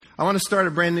I want to start a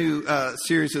brand new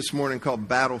series this morning called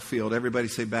Battlefield. Everybody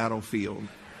say Battlefield.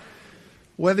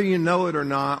 Whether you know it or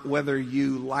not, whether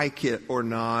you like it or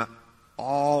not,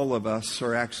 all of us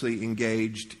are actually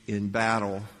engaged in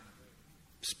battle,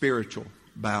 spiritual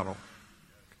battle.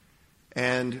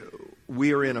 And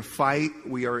we are in a fight,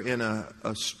 we are in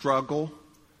a struggle,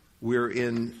 we're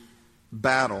in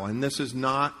battle. And this is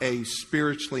not a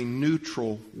spiritually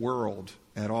neutral world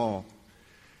at all.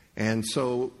 And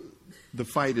so the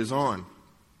fight is on.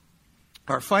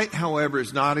 Our fight, however,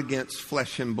 is not against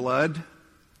flesh and blood.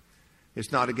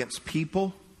 It's not against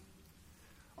people.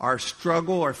 Our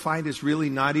struggle, our fight is really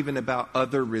not even about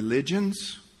other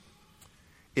religions.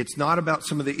 It's not about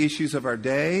some of the issues of our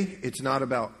day. It's not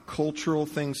about cultural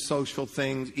things, social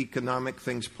things, economic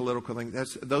things, political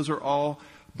things. Those are all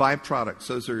byproducts.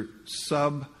 Those are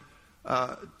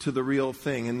to the real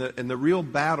thing. And the real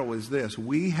battle is this.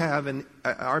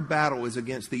 Our battle is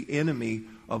against the enemy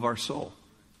of our soul.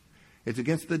 It's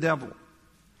against the devil.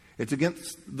 It's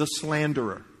against the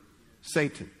slanderer,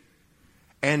 Satan,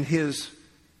 and his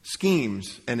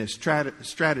schemes and his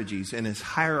strategies and his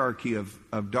hierarchy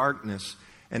of darkness.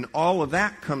 And all of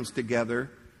that comes together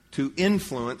to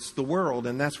influence the world.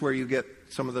 And that's where you get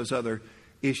some of those other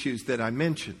issues that I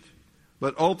mentioned.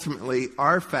 But ultimately,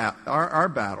 our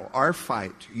battle, our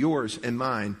fight, yours and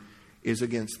mine, is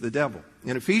against the devil.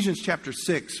 In Ephesians chapter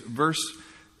 6, verse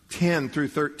 10 through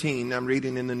 13, I'm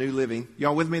reading in the New Living.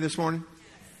 Y'all with me this morning?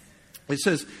 It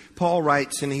says, Paul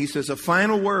writes, and he says, a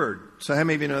final word. So how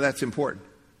many of you know that's important?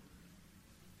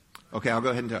 Okay, I'll go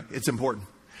ahead and tell you. It's important.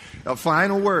 A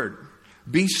final word.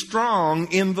 Be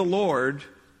strong in the Lord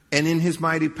and in His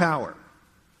mighty power.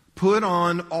 Put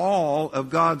on all of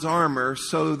God's armor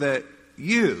so that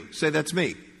you, say that's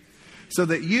me, so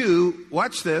that you,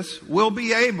 watch this, will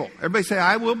be able. Everybody say,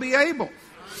 I will be able.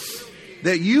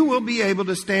 That you will be able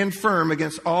to stand firm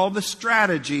against all the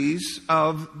strategies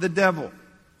of the devil.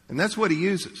 And that's what he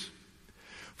uses.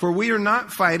 For we are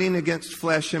not fighting against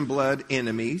flesh and blood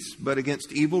enemies, but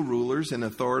against evil rulers and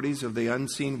authorities of the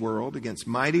unseen world, against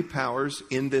mighty powers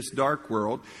in this dark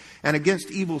world, and against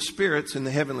evil spirits in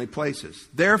the heavenly places.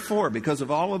 Therefore, because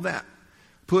of all of that,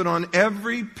 put on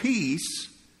every piece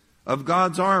of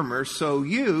God's armor, so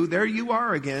you, there you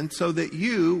are again, so that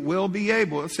you will be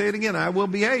able, say it again, I will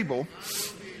be able.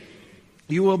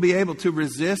 You will be able to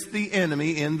resist the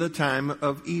enemy in the time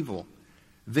of evil.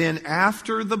 Then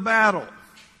after the battle,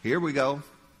 here we go,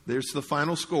 there's the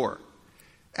final score.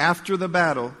 After the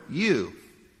battle, you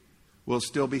will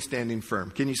still be standing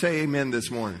firm. Can you say amen this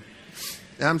morning?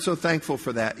 I'm so thankful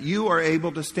for that. You are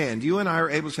able to stand. You and I are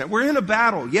able to stand. We're in a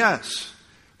battle, yes.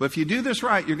 But if you do this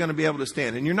right, you're going to be able to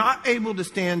stand. And you're not able to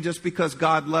stand just because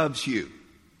God loves you.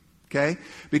 Okay?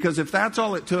 Because if that's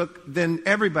all it took, then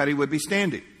everybody would be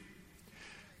standing.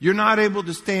 You're not able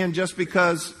to stand just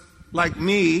because, like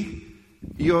me,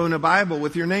 you own a Bible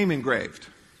with your name engraved.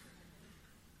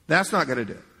 That's not going to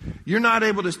do it. You're not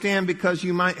able to stand because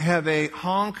you might have a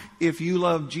honk if you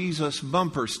love Jesus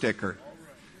bumper sticker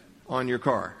on your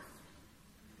car.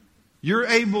 You're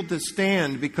able to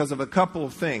stand because of a couple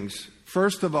of things.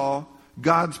 First of all,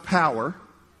 God's power.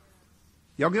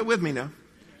 Y'all get with me now.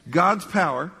 God's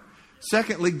power.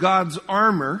 Secondly, God's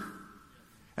armor.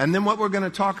 And then what we're going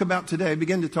to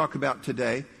begin to talk about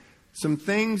today, some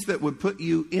things that would put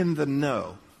you in the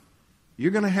know.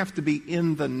 You're going to have to be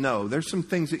in the know. There's some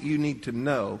things that you need to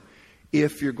know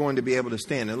if you're going to be able to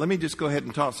stand. And let me just go ahead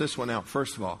and toss this one out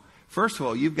first of all. First of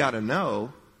all, you've got to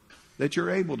know that you're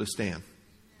able to stand.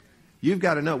 You've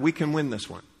got to know we can win this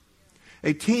one.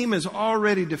 A team is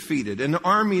already defeated. An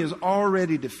army is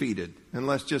already defeated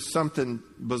unless just something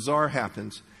bizarre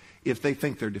happens if they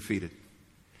think they're defeated.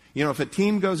 You know, if a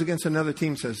team goes against another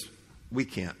team and says, we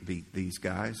can't beat these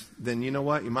guys, then you know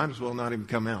what? You might as well not even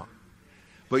come out.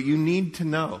 But you need to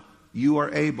know you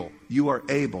are able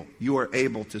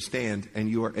to stand and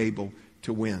you are able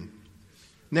to win.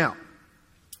 Now,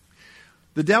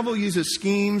 the devil uses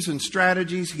schemes and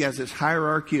strategies. He has this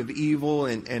hierarchy of evil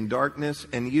and darkness,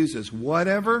 and he uses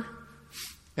whatever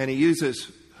and he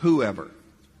uses whoever.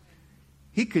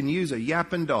 He can use a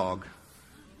yapping dog.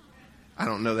 I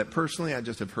don't know that personally. I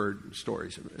just have heard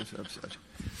stories of such.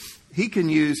 He can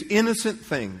use innocent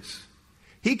things.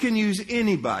 He can use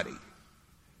anybody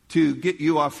to get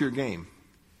you off your game,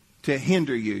 to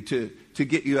hinder you, to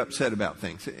get you upset about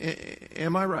things.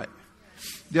 Am I right?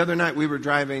 The other night we were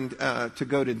driving to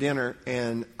go to dinner,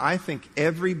 and I think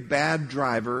every bad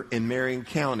driver in Marion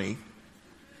County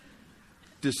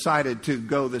decided to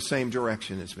go the same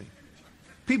direction as me.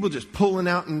 People just pulling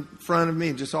out in front of me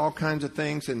and just all kinds of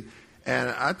things. And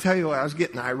I tell you what, I was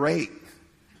getting irate.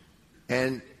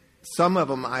 And some of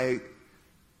them I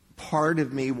part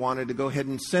of me wanted to go ahead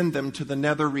and send them to the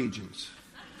nether regions.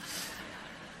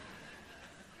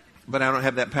 But I don't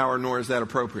have that power, nor is that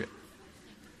appropriate.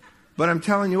 But I'm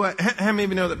telling you what, how many of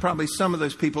you know that probably some of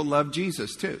those people love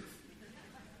Jesus too?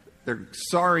 They're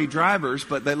sorry drivers,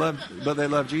 but they love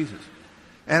Jesus.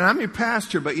 And I'm your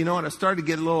pastor, but you know what? I started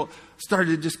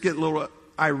to just get a little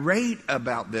irate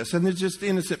about this. And they're just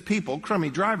innocent people, crummy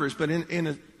drivers, but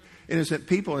innocent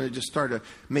people, and it just started to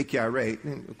make you irate.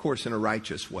 And of course, in a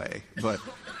righteous way.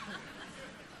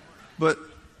 But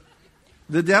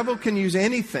the devil can use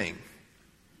anything.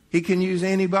 He can use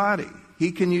anybody.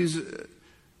 He can use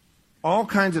all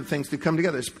kinds of things to come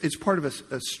together. It's part of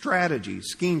a strategy,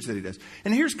 schemes that he does.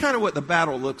 And here's kind of what the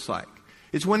battle looks like.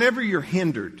 It's whenever you're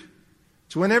hindered.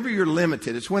 It's whenever you're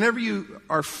limited. It's whenever you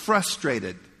are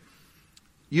frustrated.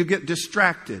 You get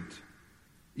distracted.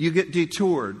 You get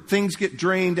detoured. Things get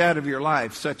drained out of your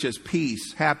life, such as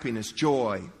peace, happiness,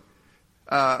 joy.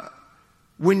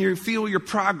 When you feel your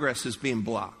progress is being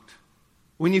blocked.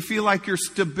 When you feel like your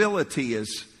stability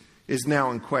is now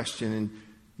in question, and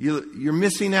you're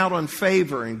missing out on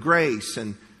favor and grace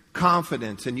and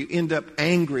confidence, and you end up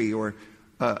angry or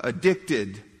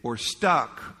addicted or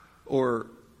stuck or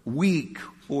weak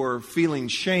or feeling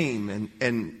shame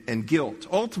and guilt.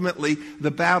 Ultimately,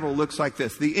 the battle looks like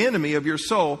this. The enemy of your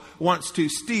soul wants to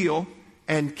steal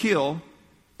and kill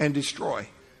and destroy.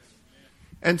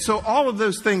 And so all of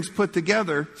those things put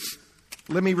together,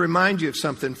 let me remind you of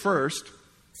something first.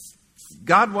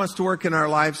 God wants to work in our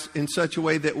lives in such a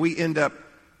way that we end up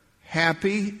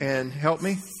happy and, help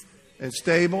me, and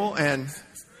stable and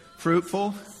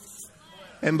fruitful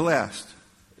and blessed.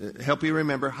 Help you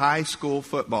remember high school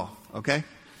football, okay?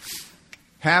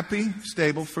 Happy,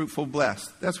 stable, fruitful, blessed.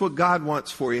 That's what God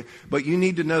wants for you. But you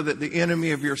need to know that the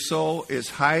enemy of your soul is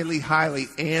highly, highly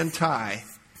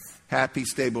anti-happy,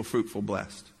 stable, fruitful,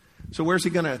 blessed. So where's he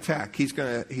going to attack? He's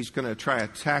going to try to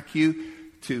attack you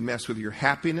to mess with your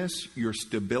happiness, your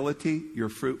stability, your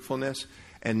fruitfulness,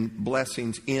 and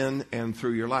blessings in and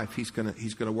through your life. He's going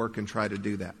to work and try to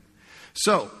do that.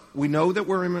 So we know that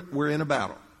we're in a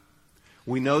battle.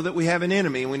 We know that we have an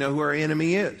enemy, and we know who our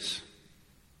enemy is.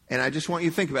 And I just want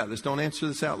you to think about this. Don't answer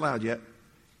this out loud yet.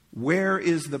 Where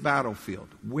is the battlefield?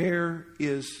 Where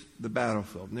is the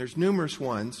battlefield? And there's numerous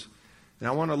ones. And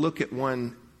I want to look at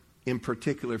one in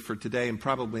particular for today and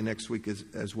probably next week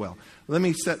as well. Let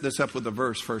me set this up with a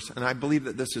verse first. And I believe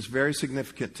that this is very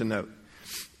significant to note.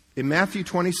 In Matthew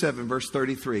 27, verse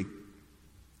 33,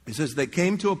 it says, they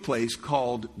came to a place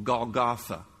called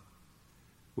Golgotha,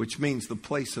 which means the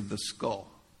place of the skull.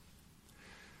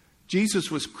 Jesus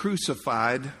was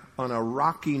crucified on a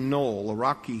rocky knoll, a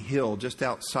rocky hill just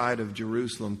outside of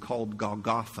Jerusalem called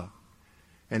Golgotha.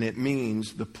 And it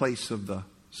means the place of the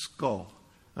skull.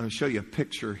 I'm going to show you a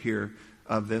picture here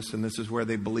of this, and this is where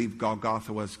they believe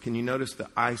Golgotha was. Can you notice the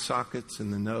eye sockets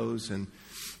and the nose and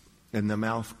the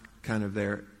mouth kind of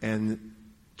there? And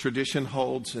tradition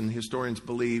holds, and historians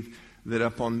believe, that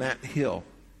up on that hill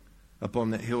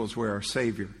is where our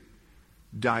Savior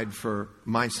died for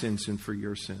my sins and for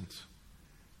your sins.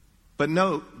 But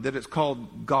note that it's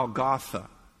called Golgotha,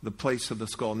 the place of the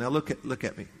skull. Now look at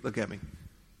me.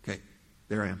 Okay,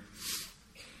 there I am.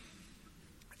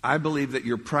 I believe that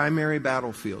your primary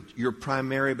battlefield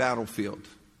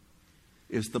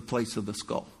is the place of the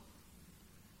skull.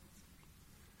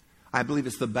 I believe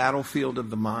it's the battlefield of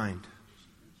the mind,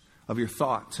 of your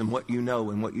thoughts and what you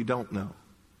know and what you don't know.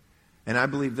 And I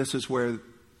believe this is where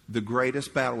the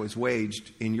greatest battle is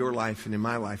waged in your life and in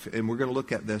my life. And we're going to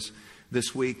look at this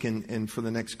week and for the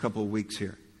next couple of weeks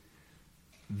here.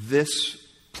 This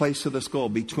place of the skull,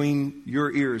 between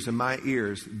your ears and my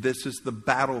ears, this is the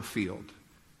battlefield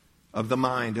of the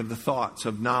mind, of the thoughts,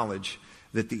 of knowledge,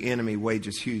 that the enemy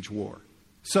wages huge war.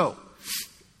 So,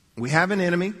 we have an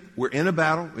enemy. We're in a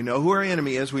battle. We know who our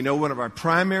enemy is. We know one of our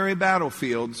primary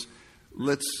battlefields.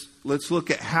 Let's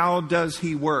look at how does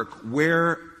he work?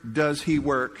 Where does he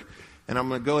work? And I'm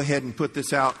going to go ahead and put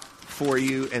this out for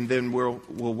you, and then we'll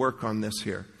work on this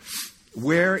here.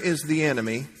 Where is the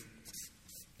enemy?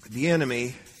 The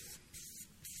enemy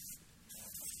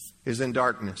is in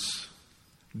darkness.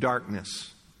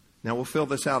 Darkness. Now we'll fill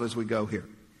this out as we go here.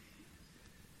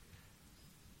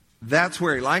 That's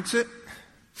where he likes it.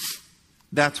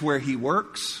 That's where he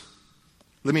works.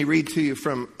 Let me read to you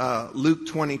from Luke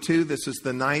 22. This is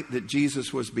the night that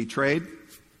Jesus was betrayed.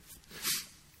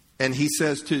 And he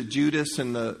says to Judas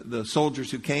and the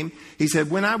soldiers who came, he said,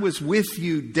 when I was with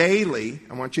you daily,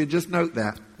 I want you to just note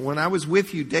that, when I was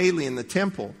with you daily in the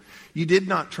temple, you did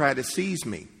not try to seize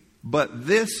me. But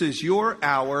this is your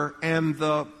hour and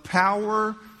the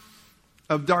power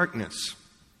of darkness.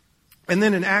 And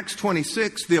then in Acts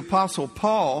 26, the Apostle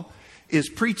Paul is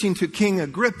preaching to King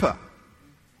Agrippa.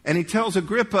 And he tells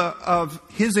Agrippa of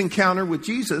his encounter with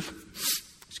Jesus,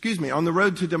 on the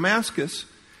road to Damascus.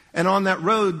 And on that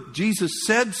road, Jesus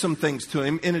said some things to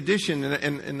him in addition,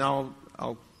 and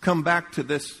I'll come back to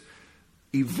this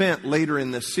event later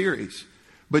in this series.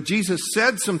 But Jesus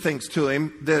said some things to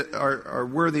him that are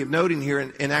worthy of noting here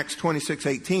in Acts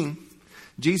 26:18.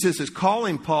 Jesus is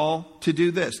calling Paul to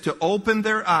do this, to open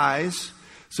their eyes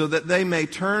so that they may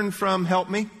turn from,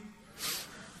 help me,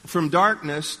 from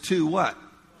darkness to what?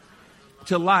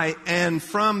 To light, and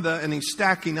from the, and he's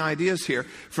stacking ideas here,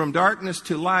 from darkness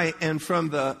to light, and from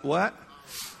the what?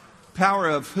 Power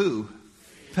of who?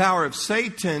 Power of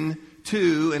Satan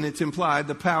to, and it's implied,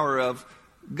 the power of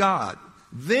God.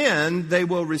 Then they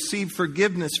will receive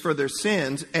forgiveness for their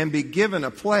sins and be given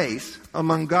a place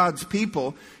among God's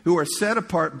people who are set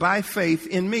apart by faith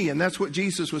in me. And that's what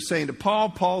Jesus was saying to Paul.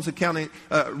 Paul's recounting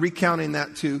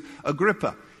that to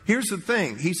Agrippa. Here's the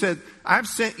thing. He said, I've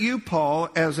sent you, Paul,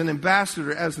 as an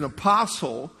ambassador, as an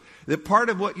apostle, that part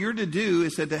of what you're to do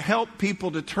is to help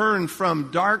people to turn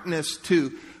from darkness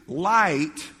to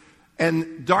light.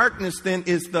 And darkness then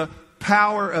is the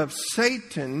power of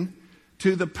Satan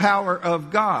to the power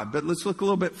of God. But let's look a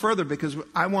little bit further, because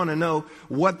I want to know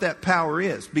what that power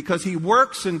is. Because he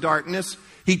works in darkness.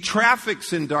 He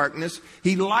traffics in darkness.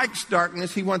 He likes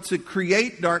darkness. He wants to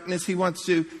create darkness. He wants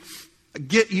to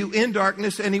get you in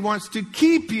darkness, and he wants to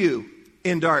keep you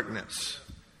in darkness.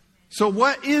 So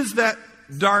what is that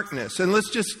darkness? And let's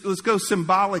go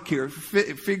symbolic here,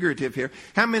 figurative here.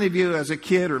 How many of you as a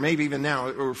kid, or maybe even now,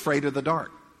 are afraid of the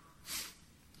dark?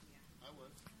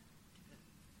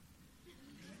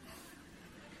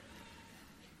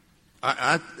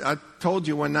 I told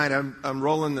you one night I'm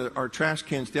rolling our trash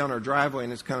cans down our driveway,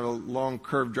 and it's kind of a long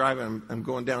curved driveway. I'm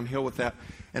going downhill with that.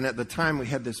 And at the time we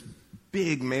had this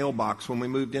big mailbox. When we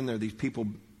moved in there, these people,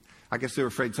 I guess they were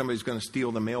afraid somebody's going to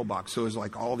steal the mailbox. So it was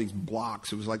like all these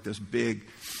blocks. It was like this big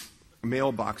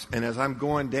mailbox. And as I'm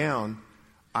going down,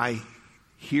 I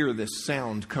hear this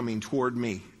sound coming toward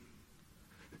me.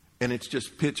 And it's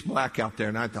just pitch black out there.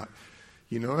 And I thought,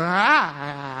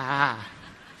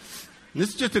 This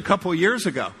is just a couple of years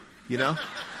ago,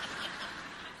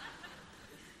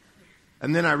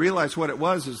 And then I realized what it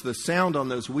was is the sound on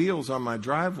those wheels on my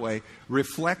driveway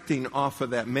reflecting off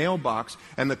of that mailbox.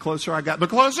 And the closer I got, the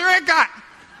closer it got.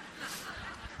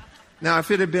 Now, if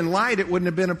it had been light, it wouldn't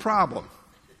have been a problem.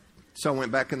 So I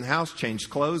went back in the house, changed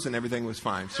clothes, and everything was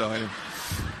fine.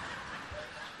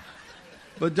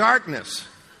 But darkness,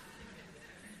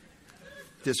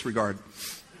 disregard.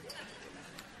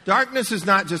 Darkness is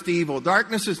not just evil.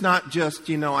 Darkness is not just,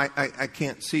 I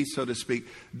can't see, so to speak.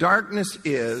 Darkness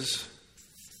is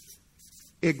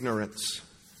ignorance.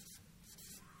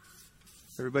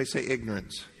 Everybody say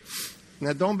ignorance.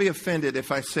 Now, don't be offended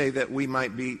if I say that we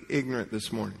might be ignorant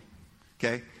this morning.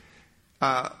 Okay?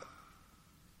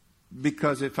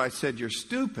 Because if I said you're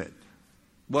stupid,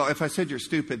 if I said you're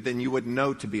stupid, then you wouldn't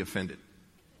know to be offended.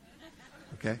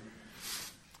 Okay?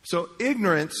 So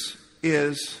ignorance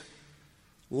is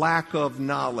lack of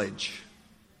knowledge.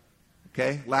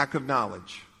 Okay? Lack of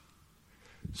knowledge.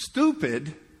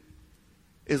 Stupid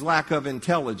is lack of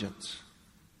intelligence.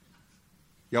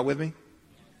 Y'all with me?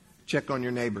 Check on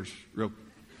your neighbors real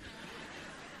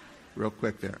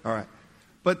quick there. All right.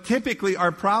 But typically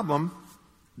our problem,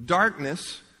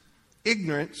 darkness,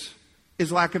 ignorance,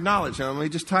 is lack of knowledge. Now let me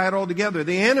just tie it all together.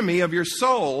 The enemy of your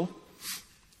soul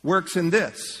works in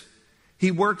this.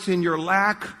 He works in your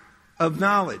lack of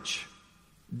knowledge.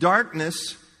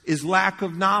 Darkness is lack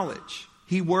of knowledge.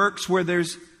 He works where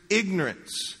there's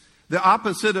ignorance. The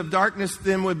opposite of darkness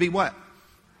then would be what?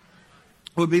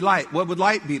 Would be light. What would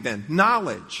light be then?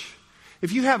 Knowledge.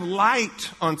 If you have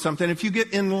light on something, if you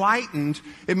get enlightened,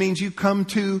 it means you come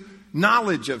to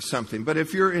knowledge of something. But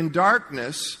if you're in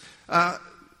darkness,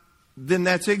 then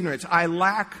that's ignorance. I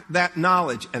lack that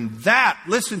knowledge. And that,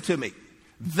 listen to me,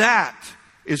 that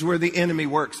is where the enemy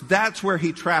works. That's where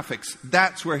he traffics.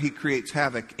 That's where he creates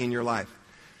havoc in your life.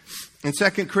 In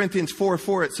 2 Corinthians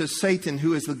 4:4, it says, Satan,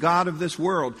 who is the god of this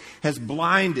world, has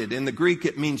blinded. In the Greek,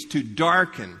 it means to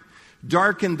darken.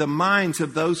 Darken the minds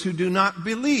of those who do not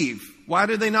believe. Why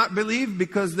do they not believe?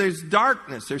 Because there's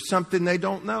darkness. There's something they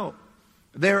don't know.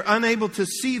 They're unable to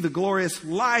see the glorious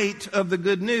light of the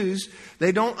good news.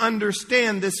 They don't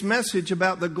understand this message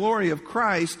about the glory of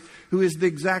Christ, who is the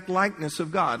exact likeness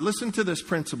of God. Listen to this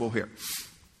principle here.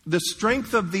 The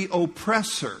strength of the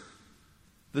oppressor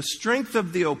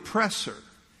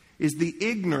is the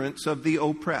ignorance of the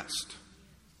oppressed.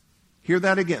 Hear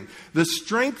that again. The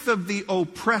strength of the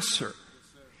oppressor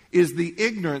is the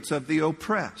ignorance of the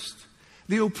oppressed.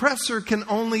 The oppressor can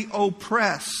only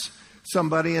oppress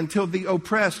somebody until the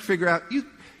oppressed figure out,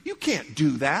 you can't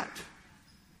do that.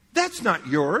 That's not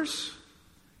yours.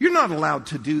 You're not allowed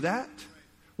to do that.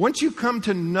 Once you come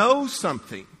to know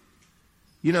something,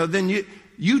 then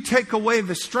you take away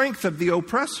the strength of the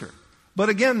oppressor. But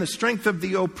again, the strength of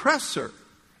the oppressor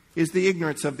is the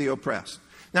ignorance of the oppressed.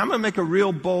 Now, I'm going to make a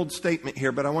real bold statement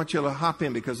here, but I want you to hop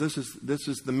in because this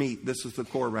is the meat. This is the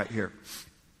core right here.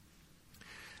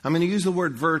 I'm going to use the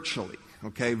word virtually.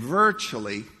 Okay,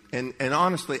 virtually. And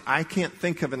honestly, I can't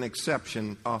think of an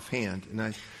exception offhand. And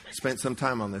I spent some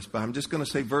time on this, but I'm just going to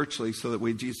say virtually so that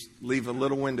we just leave a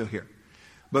little window here.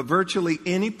 But virtually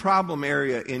any problem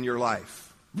area in your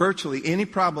life,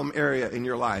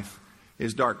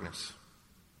 is darkness.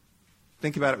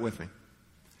 Think about it with me.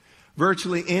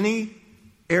 Virtually any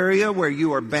area where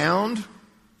you are bound,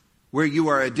 where you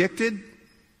are addicted,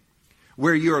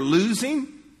 where you're losing,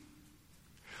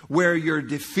 where you're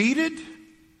defeated,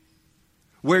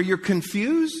 where you're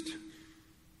confused,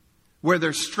 where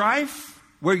there's strife,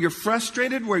 where you're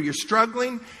frustrated, where you're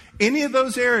struggling, any of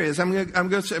those areas, I'm going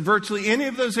to say virtually any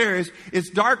of those areas, it's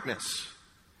darkness.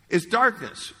 It's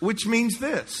darkness, which means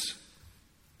this.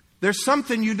 There's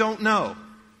something you don't know.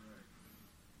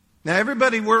 Now,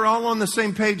 everybody, we're all on the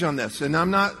same page on this, and I'm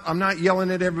not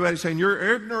yelling at everybody saying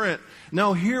you're ignorant.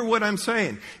 No, hear what I'm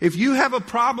saying. If you have a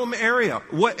problem area,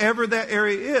 whatever that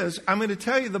area is, I'm going to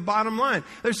tell you the bottom line.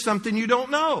 There's something you don't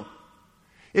know.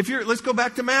 Let's go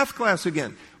back to math class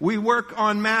again. We work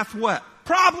on math what?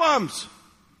 Problems.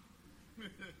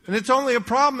 And it's only a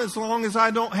problem as long as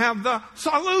I don't have the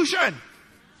solution.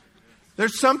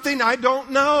 There's something I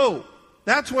don't know.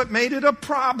 That's what made it a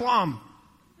problem.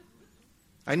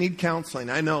 I need counseling,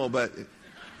 I know, but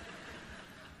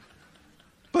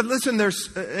listen,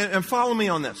 and follow me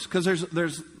on this, because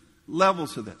there's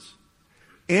levels to this.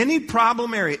 Any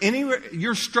problem area, anywhere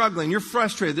you're struggling, you're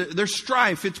frustrated, there's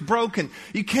strife, it's broken,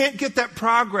 you can't get that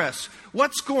progress.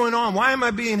 What's going on? Why am I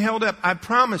being held up? I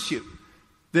promise you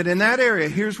that in that area,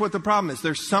 here's what the problem is.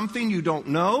 There's something you don't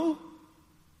know,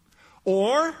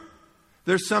 or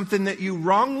there's something that you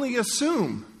wrongly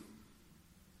assume.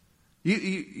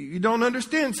 You don't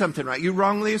understand something right. You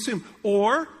wrongly assume.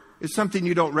 Or it's something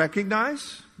you don't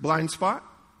recognize, blind spot.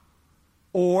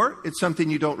 Or it's something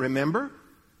you don't remember.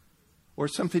 Or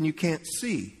something you can't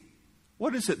see.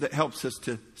 What is it that helps us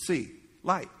to see?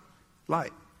 Light.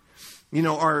 Light.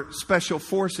 Our special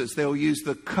forces, they'll use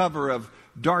the cover of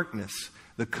darkness,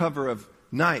 the cover of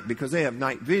night, because they have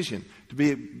night vision to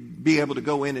be able to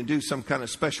go in and do some kind of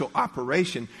special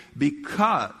operation,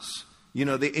 because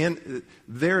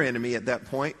their enemy at that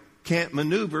point can't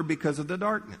maneuver because of the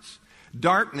darkness.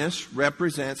 Darkness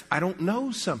represents, I don't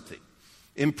know something.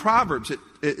 In Proverbs,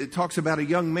 it talks about a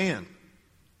young man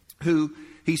who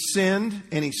he sinned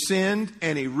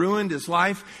and he ruined his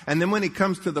life. And then when he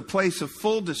comes to the place of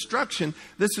full destruction,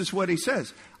 this is what he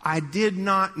says. I did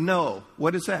not know.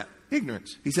 What is that?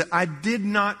 Ignorance. He said, I did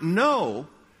not know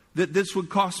that this would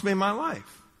cost me my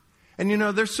life. And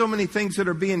there's so many things that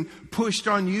are being pushed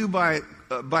on you by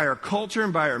our culture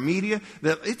and by our media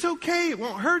that it's okay, it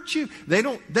won't hurt you. They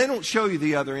don't show you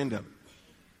the other end of it.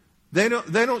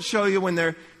 They don't show you when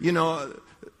they're,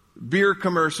 beer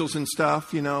commercials and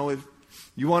stuff, if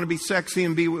you want to be sexy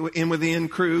and be in with the in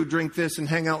crew, drink this and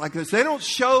hang out like this. They don't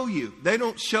show you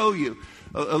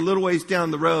a little ways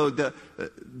down the road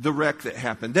the wreck that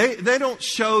happened. They don't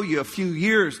show you a few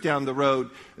years down the road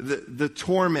the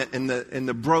torment and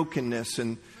the brokenness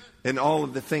and all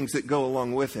of the things that go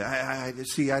along with it. I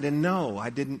didn't know. I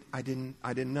didn't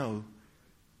know.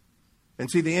 And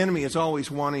see, the enemy is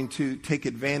always wanting to take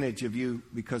advantage of you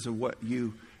because of what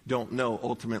you don't know,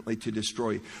 ultimately to destroy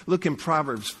you. Look in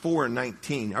Proverbs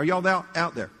 4:19. Are y'all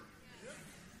out there?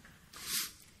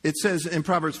 It says in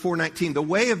Proverbs 4:19, the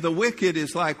way of the wicked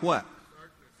is like what?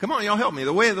 Come on, y'all help me.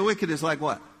 The way of the wicked is like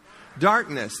what?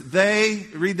 Darkness.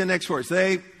 Read the next words.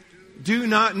 They do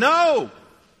not know.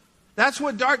 That's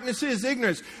what darkness is,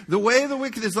 ignorance. The way of the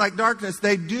wicked is like darkness.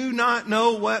 They do not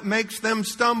know what makes them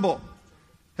stumble.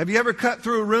 Have you ever cut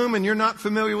through a room and you're not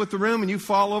familiar with the room and you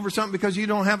fall over something because you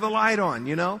don't have the light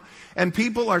on, And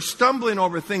people are stumbling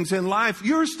over things in life.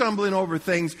 You're stumbling over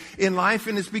things in life,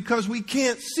 and it's because we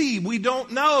can't see. We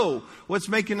don't know what's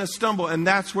making us stumble. And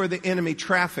that's where the enemy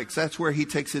traffics. That's where he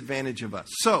takes advantage of us.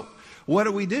 So what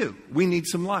do? We need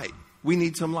some light. We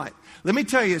need some light. Let me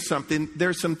tell you something.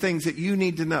 There's some things that you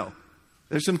need to know.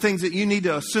 There's some things that you need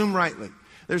to assume rightly.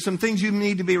 There's some things you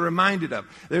need to be reminded of.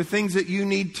 There are things that you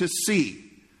need to see.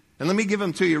 And let me give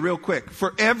them to you real quick.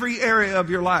 For every area of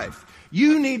your life,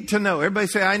 you need to know. Everybody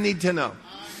say, I need to know.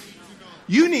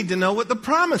 You need to know what the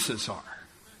promises are.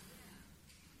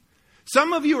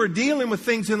 Some of you are dealing with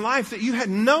things in life that you had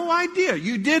no idea.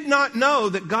 You did not know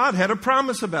that God had a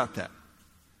promise about that.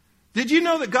 Did you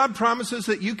know that God promises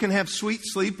that you can have sweet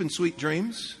sleep and sweet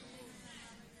dreams?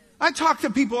 I talk to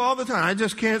people all the time. I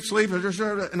just can't sleep.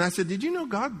 And I said, did you know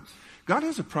God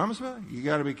has a promise about it? You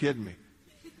got to be kidding me.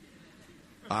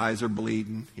 Eyes are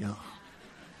bleeding, you know.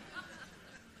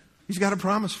 He's got a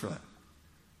promise for that.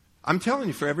 I'm telling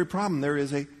you, for every problem, there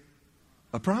is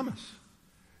a promise.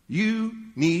 You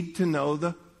need to know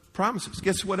the promises.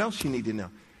 Guess what else you need to know?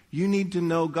 You need to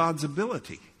know God's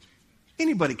ability.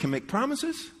 Anybody can make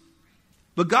promises,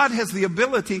 but God has the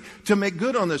ability to make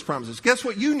good on those promises. Guess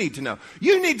what you need to know?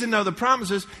 You need to know the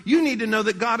promises. You need to know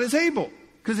that God is able.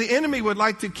 Because the enemy would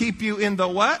like to keep you in the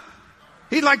what?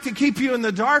 He'd like to keep you in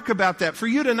the dark about that, for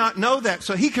you to not know that.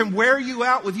 So he can wear you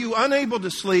out with you unable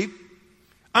to sleep,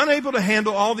 unable to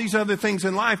handle all these other things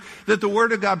in life that the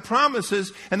Word of God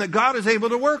promises and that God is able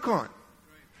to work on.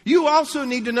 You also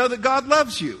need to know that God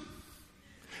loves you.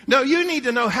 No, you need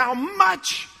to know how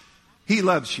much He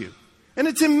loves you. And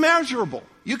it's immeasurable.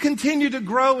 You continue to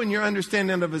grow in your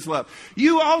understanding of His love.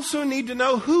 You also need to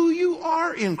know who you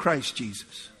are in Christ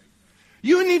Jesus.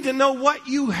 You need to know what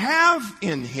you have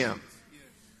in Him.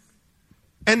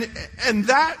 And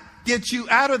that gets you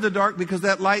out of the dark because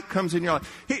that light comes in your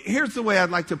life. Here's the way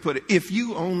I'd like to put it. If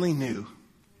you only knew.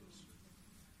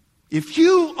 If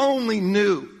you only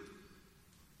knew.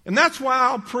 And that's why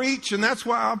I'll preach, and that's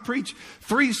why I'll preach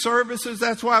 3 services.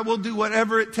 That's why we'll do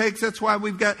whatever it takes. That's why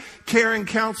we've got care and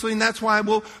counseling. That's why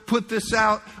we'll put this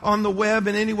out on the web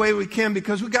in any way we can,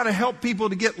 because we've got to help people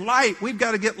to get light. We've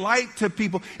got to get light to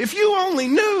people. If you only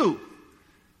knew.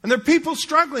 And there are people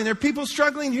struggling. There are people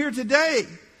struggling here today.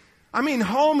 I mean,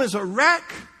 home is a wreck.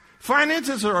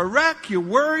 Finances are a wreck. You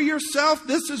worry yourself.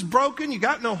 This is broken. You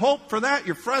got no hope for that.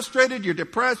 You're frustrated. You're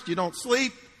depressed. You don't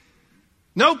sleep.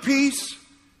 No peace.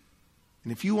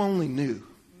 And if you only knew.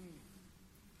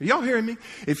 Are y'all hearing me?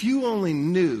 If you only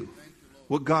knew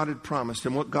what God had promised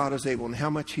and what God is able and how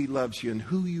much He loves you and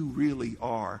who you really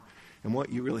are and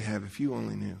what you really have, if you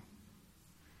only knew.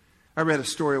 I read a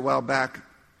story a while back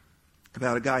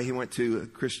about a guy, a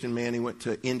Christian man, he went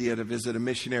to India to visit a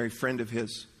missionary friend of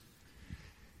his.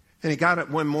 And he got up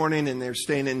one morning and they're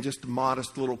staying in just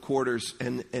modest little quarters.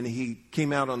 And he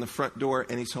came out on the front door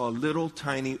and he saw a little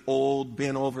tiny old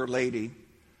bent over lady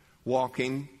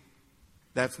walking.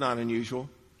 That's not unusual.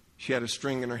 She had a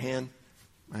string in her hand.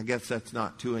 I guess that's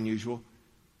not too unusual.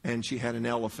 And she had an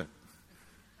elephant.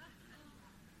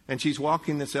 And she's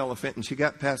walking this elephant and she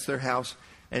got past their house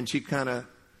and she kind of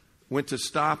went to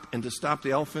stop, and to stop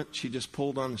the elephant, she just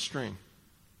pulled on the string.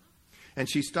 And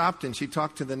she stopped and she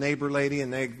talked to the neighbor lady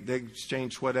and they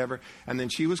exchanged whatever. And then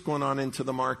she was going on into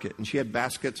the market and she had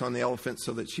baskets on the elephant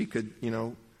so that she could,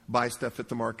 buy stuff at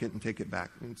the market and take it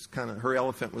back. And it's her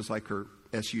elephant was like her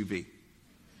SUV.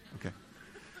 Okay.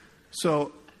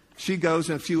 So she goes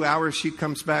in a few hours, she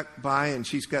comes back by and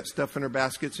she's got stuff in her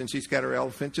baskets and she's got her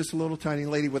elephant, just a little tiny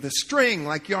lady with a string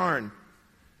like yarn,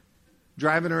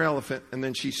 driving her elephant, and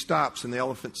then she stops and the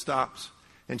elephant stops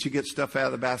and she gets stuff out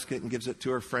of the basket and gives it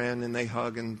to her friend and they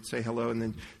hug and say hello, and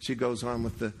then she goes on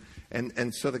with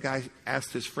and so the guy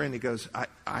asked his friend, he goes,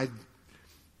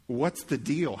 what's the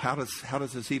deal? How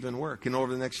does this even work? And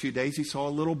over the next few days he saw a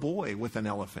little boy with an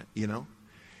elephant,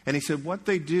 And he said what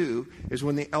they do is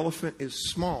when the elephant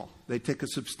is small, they take a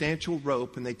substantial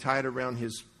rope and they tie it around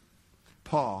his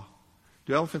paw.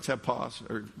 Do elephants have paws?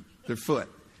 Or their foot?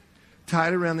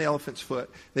 Tied around the elephant's foot,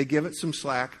 they give it some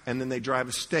slack, and then they drive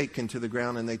a stake into the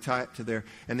ground and they tie it to there.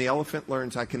 And the elephant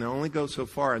learns, I can only go so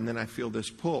far, and then I feel this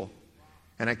pull.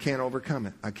 And I can't overcome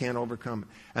it. I can't overcome it.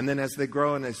 And then as they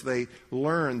grow and as they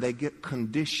learn, they get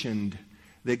conditioned.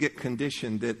 They get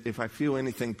conditioned that if I feel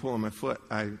anything pulling my foot,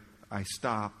 I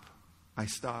stop. I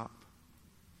stop.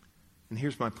 And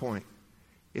here's my point.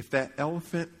 If that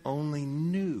elephant only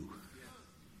knew.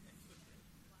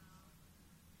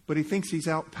 But he thinks he's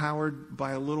outpowered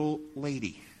by a little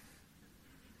lady.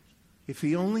 If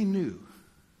he only knew.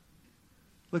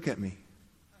 Look at me.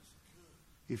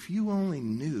 If you only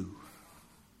knew.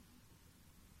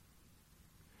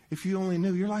 If you only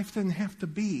knew, your life doesn't have to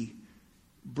be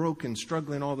broken,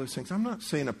 struggling, all those things. I'm not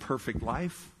saying a perfect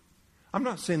life. I'm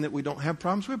not saying that we don't have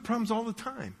problems. We have problems all the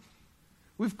time.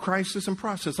 We have crisis and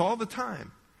process all the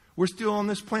time. We're still on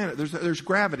this planet. There's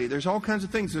gravity. There's all kinds of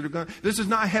things that are going. This is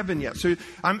not heaven yet. So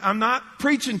I'm not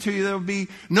preaching to you there will be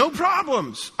no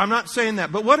problems. I'm not saying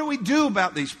that. But what do we do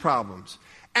about these problems?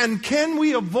 And can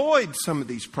we avoid some of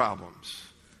these problems?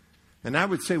 And I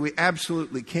would say we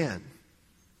absolutely can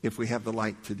if we have the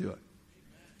light to do it.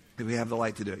 If we have the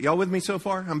light to do it. Y'all with me so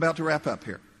far? I'm about to wrap up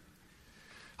here.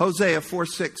 Hosea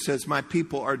 4:6 says, my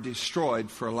people are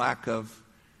destroyed for lack of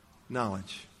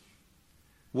knowledge.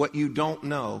 What you don't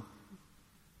know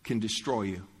can destroy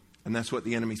you. And that's what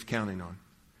the enemy's counting on.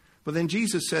 But then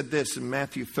Jesus said this in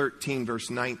Matthew 13, verse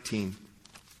 19.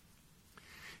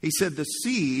 He said, the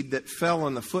seed that fell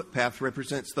on the footpath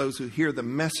represents those who hear the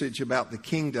message about the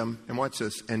kingdom, and watch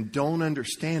this, and don't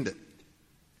understand it.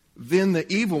 Then the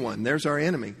evil one, there's our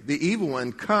enemy, the evil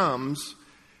one comes,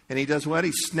 and he does what?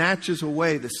 He snatches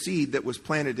away the seed that was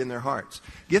planted in their hearts.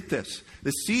 Get this,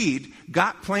 the seed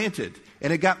got planted,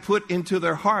 and it got put into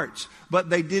their hearts, but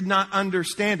they did not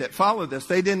understand it. Follow this,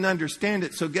 they didn't understand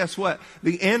it, so guess what?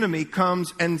 The enemy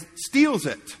comes and steals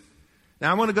it.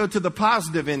 Now I want to go to the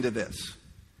positive end of this.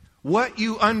 What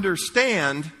you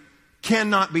understand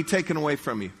cannot be taken away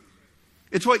from you.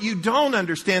 It's what you don't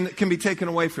understand that can be taken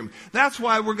away from you. That's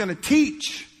why we're going to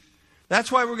teach.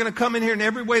 That's why we're going to come in here in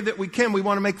every way that we can. We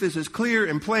want to make this as clear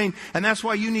and plain. And that's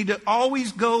why you need to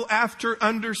always go after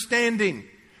understanding.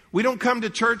 We don't come to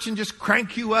church and just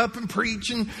crank you up and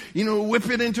preach and, whip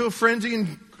it into a frenzy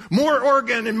and more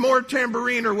organ and more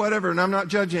tambourine or whatever. And I'm not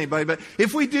judging anybody. But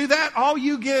if we do that, all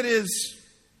you get is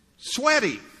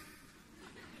sweaty.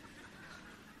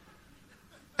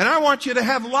 And I want you to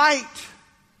have light.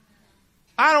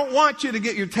 I don't want you to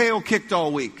get your tail kicked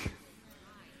all week.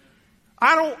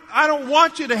 I don't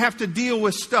want you to have to deal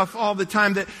with stuff all the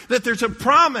time. That there's a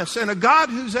promise and a God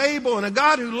who's able and a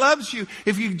God who loves you.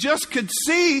 If you just could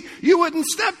see, you wouldn't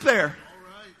step there.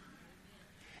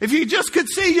 If you just could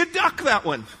see, you'd duck that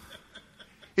one.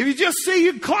 If you just see,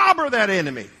 you'd clobber that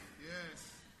enemy.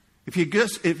 If you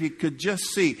could just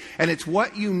see. And it's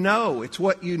what you know. It's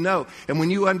what you know. And when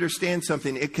you understand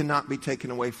something, it cannot be taken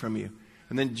away from you.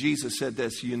 And then Jesus said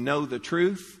this, you know the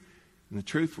truth, and the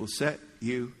truth will set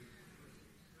you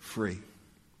free.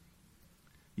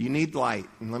 You need light.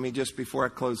 And let me just, before I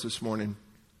close this morning,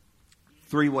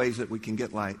 3 ways that we can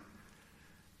get light.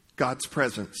 God's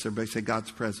presence. Everybody say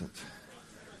God's presence.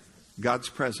 God's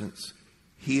presence.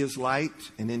 He is light,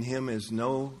 and in Him is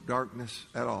no darkness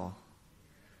at all.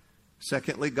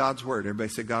 Secondly, God's Word. Everybody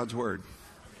say God's Word.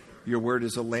 Your Word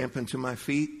is a lamp unto my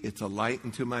feet. It's a light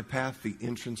unto my path. The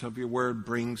entrance of your Word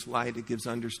brings light. It gives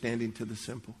understanding to the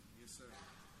simple. Yes,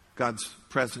 God's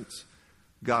presence,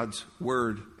 God's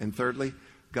Word. And thirdly,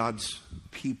 God's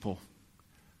people.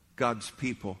 God's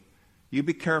people. You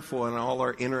be careful in all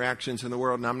our interactions in the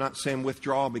world. And I'm not saying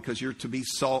withdraw, because you're to be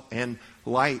salt and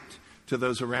light to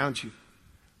those around you.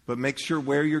 But make sure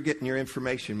where you're getting your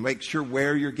information. Make sure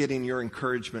where you're getting your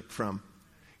encouragement from.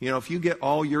 If you get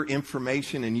all your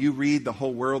information and you read the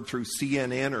whole world through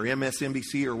CNN or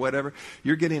MSNBC or whatever,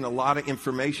 you're getting a lot of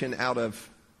information out of,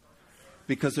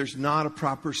 because there's not a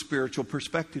proper spiritual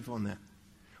perspective on that.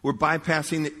 We're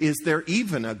bypassing, is there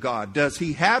even a God? Does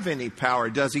He have any power?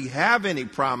 Does He have any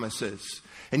promises?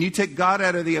 And you take God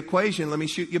out of the equation, let me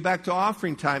shoot you back to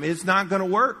offering time. It's not going to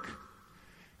work.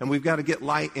 And we've got to get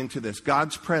light into this.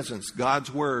 God's presence,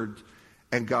 God's Word,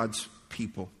 and God's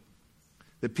people.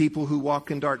 The people who walk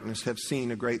in darkness have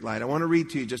seen a great light. I want to read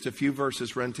to you just a few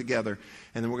verses run together,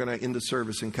 and then we're going to end the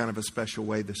service in kind of a special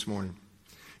way this morning.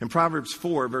 In Proverbs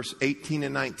 4, verse 18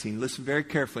 and 19, listen very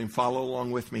carefully and follow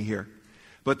along with me here.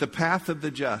 But the path of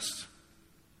the just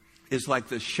is like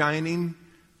the shining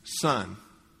sun.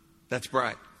 That's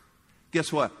bright.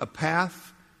 Guess what? A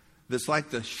path that's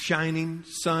like the shining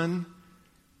sun.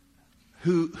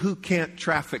 Who can't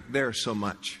traffic there so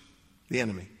much? The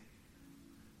enemy.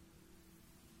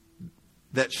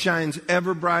 That shines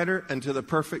ever brighter unto the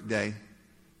perfect day.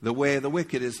 The way of the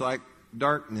wicked is like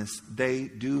darkness. They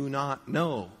do not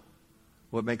know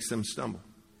what makes them stumble.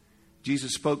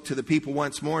 Jesus spoke to the people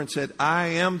once more and said, I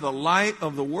am the light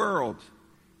of the world.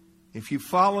 If you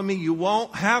follow me, you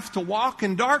won't have to walk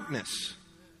in darkness,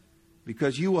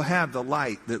 because you will have the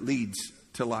light that leads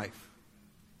to life.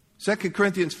 2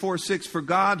 Corinthians 4:6, for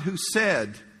God who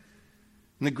said,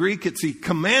 in the Greek it's He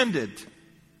commanded,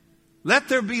 let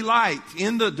there be light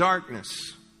in the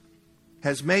darkness,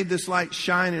 has made this light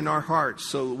shine in our hearts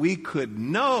so we could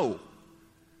know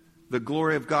the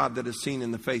glory of God that is seen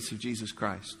in the face of Jesus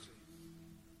Christ.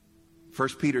 1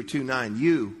 Peter 2:9,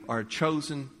 you are a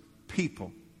chosen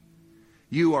people.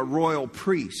 You are royal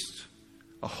priests,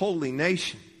 a holy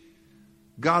nation,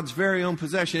 God's very own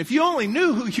possession. If you only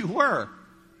knew who you were.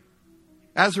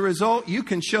 As a result, you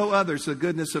can show others the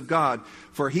goodness of God,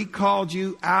 for He called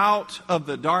you out of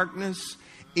the darkness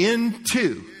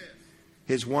into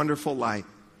His wonderful light.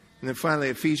 And then finally,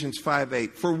 Ephesians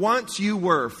 5:8, for once you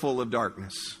were full of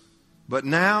darkness, but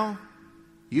now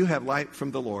you have light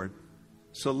from the Lord.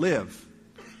 So live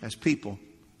as people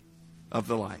of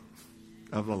the light.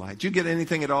 Of the light. Did you get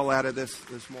anything at all out of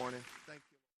this morning?